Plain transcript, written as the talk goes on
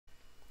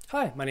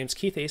Hi, my name is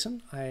Keith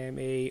Asen. I am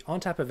a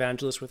ONTAP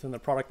evangelist within the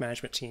product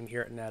management team here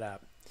at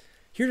NetApp.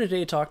 Here today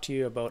to talk to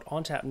you about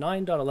ONTAP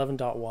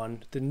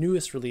 9.11.1, the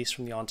newest release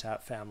from the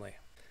ONTAP family.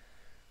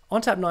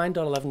 ONTAP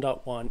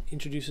 9.11.1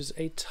 introduces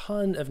a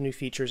ton of new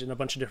features in a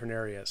bunch of different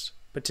areas,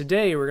 but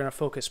today we're going to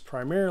focus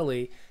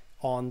primarily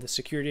on the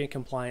security and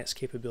compliance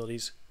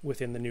capabilities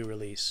within the new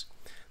release.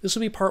 This will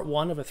be part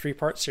one of a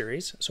three-part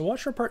series, so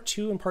watch for part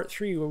two and part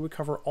three where we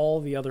cover all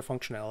the other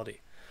functionality.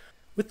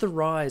 With the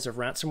rise of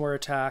ransomware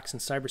attacks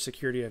and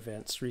cybersecurity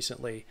events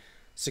recently,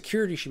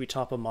 security should be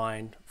top of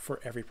mind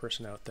for every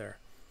person out there.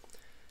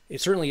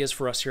 It certainly is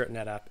for us here at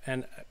NetApp,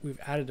 and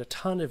we've added a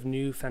ton of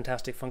new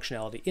fantastic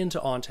functionality into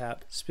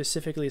ONTAP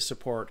specifically to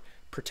support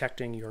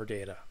protecting your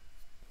data.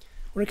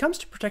 When it comes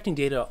to protecting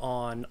data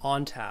on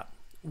ONTAP,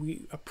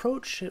 we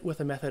approach it with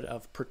a method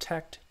of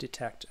protect,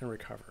 detect, and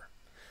recover.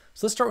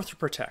 So let's start with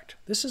protect.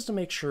 This is to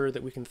make sure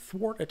that we can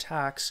thwart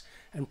attacks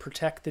and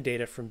protect the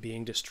data from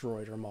being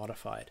destroyed or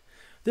modified.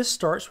 This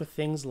starts with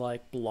things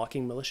like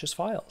blocking malicious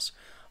files.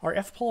 Our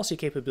F-policy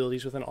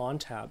capabilities within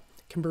ONTAP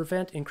can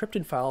prevent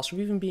encrypted files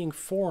from even being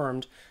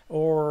formed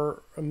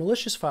or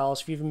malicious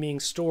files from even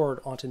being stored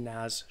onto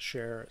NAS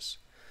shares.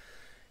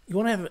 You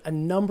want to have a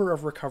number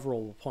of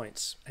recoverable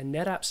points, and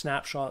NetApp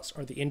snapshots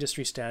are the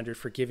industry standard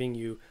for giving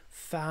you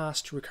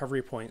fast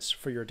recovery points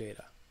for your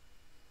data.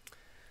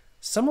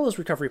 Some of those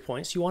recovery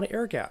points you want to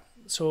air gap.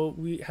 So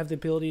we have the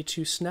ability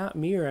to snap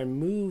mirror and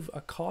move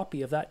a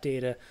copy of that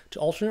data to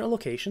alternate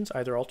locations,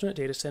 either alternate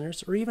data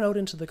centers or even out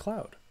into the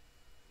cloud.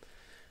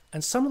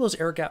 And some of those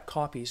air gap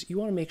copies, you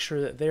want to make sure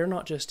that they're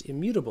not just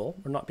immutable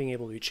or not being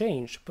able to be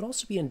changed, but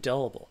also be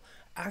indelible,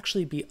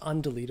 actually be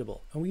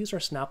undeletable. And we use our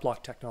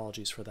SnapLock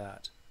technologies for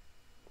that.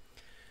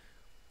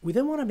 We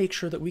then want to make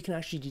sure that we can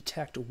actually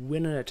detect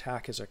when an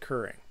attack is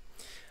occurring.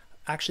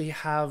 Actually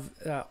have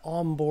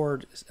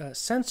onboard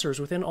sensors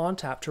within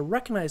ONTAP to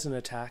recognize an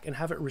attack and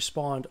have it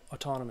respond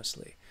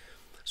autonomously.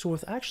 So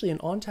with actually in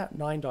ONTAP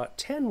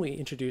 9.10 we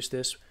introduced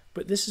this,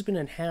 but this has been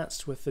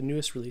enhanced with the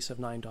newest release of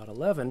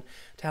 9.11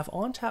 to have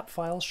ONTAP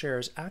file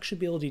shares actually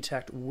be able to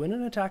detect when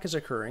an attack is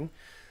occurring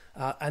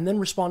and then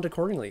respond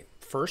accordingly.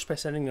 First by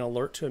sending an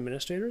alert to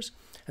administrators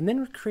and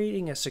then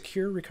creating a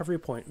secure recovery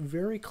point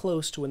very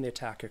close to when the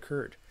attack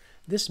occurred.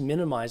 This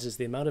minimizes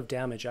the amount of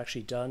damage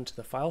actually done to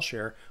the file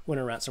share when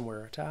a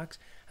ransomware attacks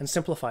and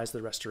simplifies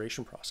the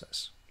restoration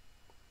process.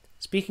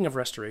 Speaking of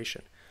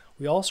restoration,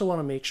 we also want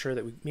to make sure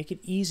that we make it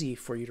easy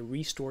for you to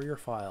restore your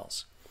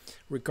files.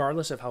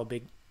 Regardless of how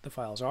big the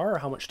files are or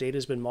how much data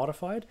has been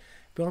modified,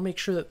 we want to make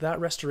sure that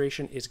that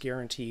restoration is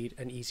guaranteed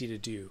and easy to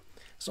do.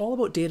 It's all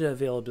about data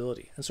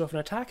availability, and so if an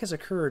attack has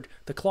occurred,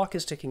 the clock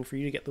is ticking for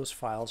you to get those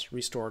files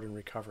restored and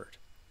recovered.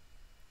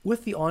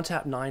 With the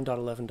ONTAP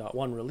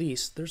 9.11.1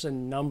 release, there's a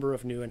number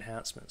of new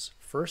enhancements.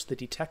 First, the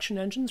detection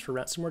engines for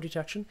ransomware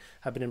detection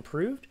have been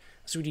improved,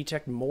 so we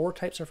detect more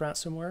types of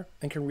ransomware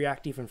and can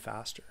react even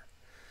faster.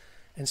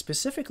 And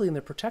specifically in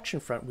the protection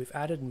front, we've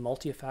added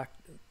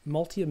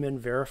multi-admin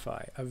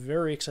verify, a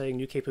very exciting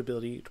new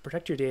capability to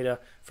protect your data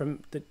from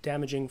the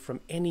damaging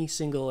from any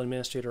single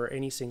administrator or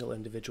any single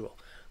individual.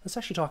 Let's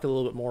actually talk a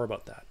little bit more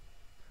about that.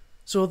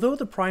 So although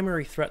the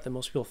primary threat that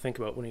most people think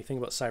about when you think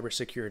about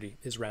cybersecurity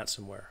is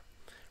ransomware,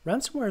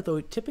 ransomware,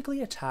 though,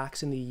 typically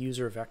attacks in the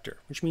user vector,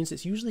 which means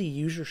it's usually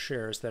user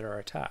shares that are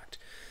attacked.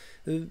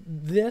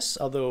 This,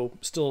 although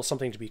still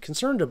something to be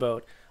concerned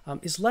about,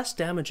 is less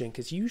damaging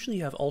because you usually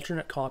have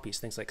alternate copies,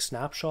 things like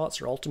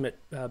snapshots or ultimate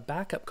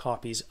backup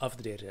copies of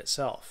the data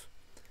itself.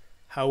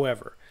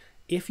 However,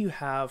 if you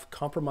have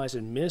compromised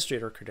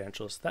administrator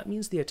credentials, that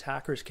means the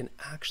attackers can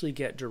actually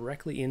get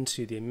directly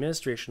into the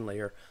administration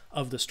layer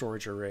of the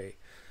storage array.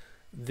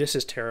 This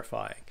is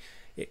terrifying.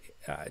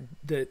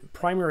 The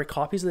primary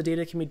copies of the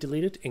data can be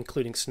deleted,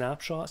 including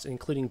snapshots,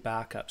 including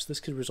backups. This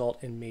could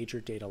result in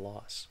major data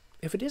loss.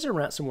 If it is a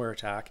ransomware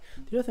attack,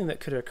 the other thing that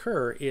could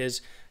occur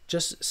is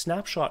just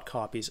snapshot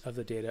copies of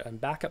the data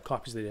and backup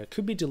copies of the data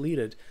could be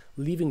deleted,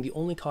 leaving the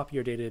only copy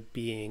of your data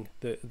being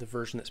the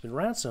version that's been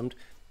ransomed,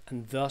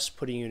 and thus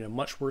putting you in a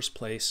much worse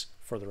place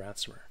for the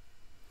ransomware.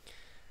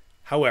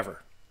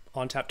 However,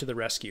 ONTAP to the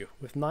rescue.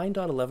 With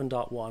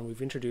 9.11.1,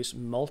 we've introduced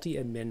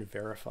multi-admin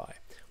verify.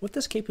 What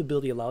this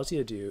capability allows you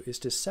to do is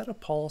to set a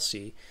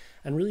policy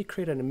and really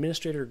create an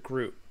administrator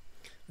group.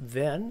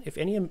 Then, if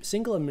any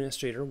single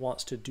administrator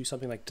wants to do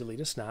something like delete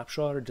a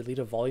snapshot or delete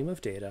a volume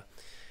of data,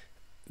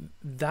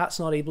 that's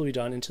not able to be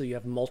done until you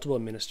have multiple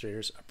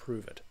administrators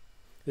approve it.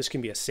 This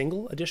can be a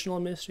single additional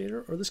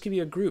administrator, or this could be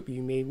a group.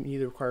 You may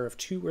either require of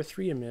 2 or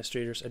 3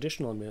 administrators,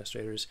 additional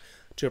administrators,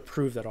 to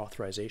approve that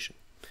authorization.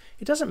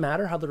 It doesn't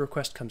matter how the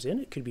request comes in.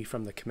 It could be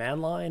from the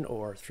command line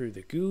or through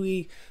the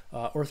GUI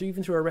or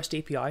even through a REST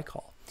API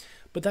call.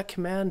 But that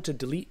command to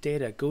delete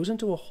data goes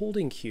into a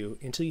holding queue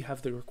until you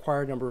have the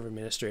required number of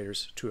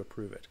administrators to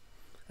approve it.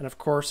 And of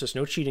course, there's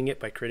no cheating it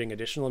by creating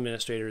additional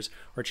administrators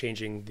or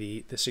changing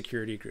the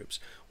security groups.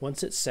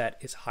 Once it's set,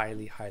 it's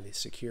highly, highly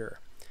secure.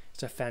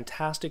 It's a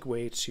fantastic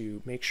way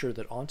to make sure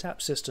that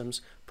ONTAP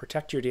systems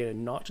protect your data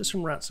not just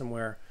from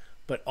ransomware,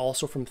 but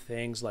also from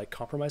things like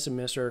compromised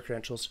administrator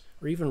credentials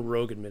or even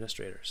rogue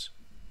administrators.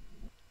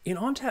 In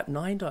ONTAP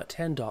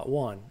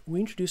 9.10.1, we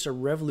introduced a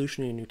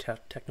revolutionary new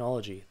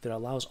technology that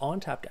allows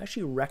ONTAP to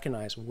actually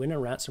recognize when a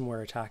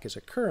ransomware attack is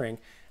occurring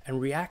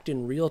and react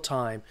in real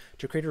time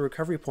to create a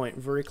recovery point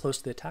very close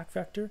to the attack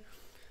vector,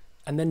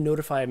 and then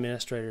notify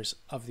administrators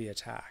of the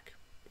attack.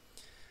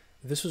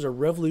 This was a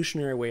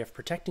revolutionary way of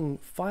protecting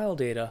file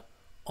data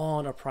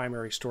on a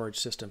primary storage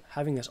system,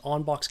 having this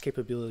on-box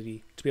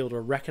capability to be able to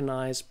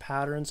recognize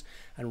patterns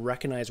and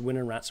recognize when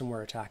a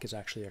ransomware attack is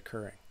actually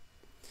occurring.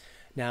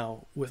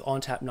 Now, with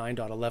ONTAP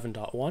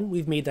 9.11.1,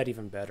 we've made that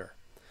even better.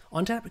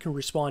 ONTAP can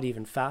respond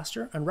even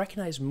faster and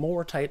recognize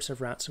more types of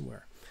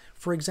ransomware.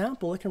 For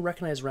example, it can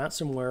recognize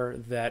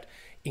ransomware that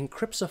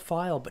encrypts a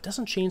file but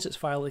doesn't change its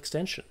file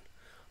extension.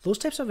 Those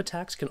types of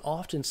attacks can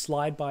often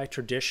slide by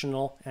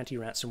traditional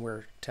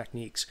anti-ransomware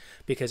techniques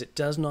because it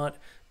does not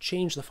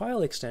change the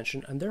file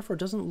extension and therefore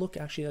doesn't look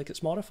actually like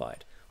it's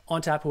modified.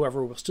 ONTAP,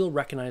 however, will still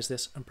recognize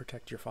this and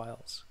protect your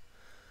files.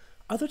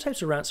 Other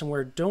types of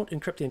ransomware don't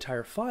encrypt the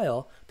entire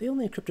file, they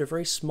only encrypt a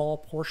very small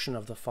portion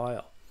of the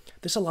file.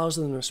 This allows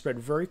them to spread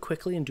very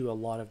quickly and do a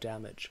lot of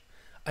damage.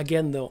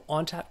 Again, though,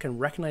 ONTAP can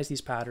recognize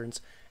these patterns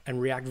and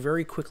react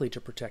very quickly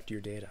to protect your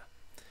data.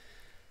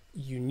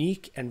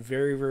 Unique and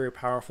very, very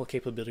powerful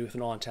capability with an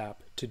ONTAP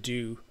to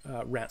do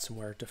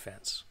ransomware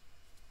defense.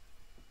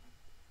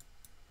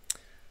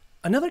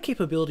 Another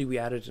capability we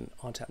added in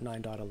ONTAP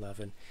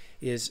 9.11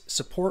 is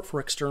support for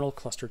external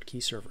clustered key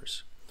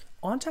servers.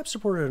 ONTAP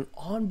supported an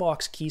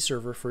on-box key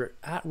server for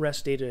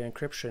at-rest data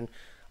encryption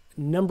a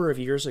number of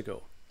years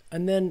ago.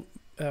 And then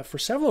for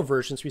several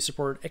versions, we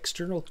support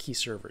external key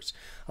servers,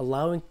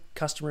 allowing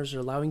customers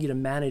or allowing you to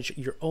manage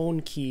your own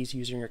keys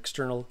using your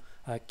external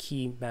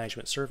key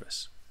management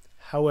service.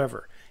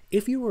 However,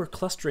 if you were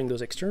clustering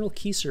those external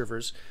key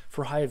servers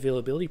for high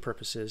availability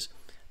purposes,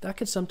 that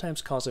could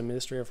sometimes cause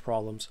administrative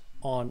problems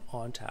on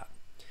ONTAP.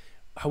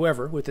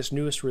 However, with this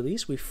newest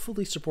release, we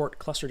fully support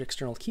clustered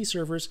external key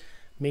servers,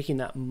 making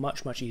that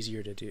much, much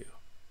easier to do.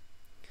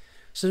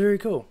 So there you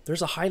go.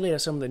 There's a highlight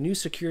of some of the new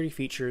security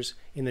features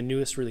in the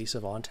newest release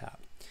of ONTAP.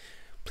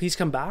 Please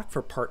come back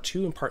for part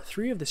 2 and part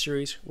 3 of the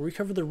series where we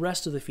cover the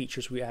rest of the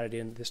features we added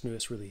in this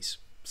newest release.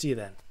 See you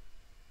then.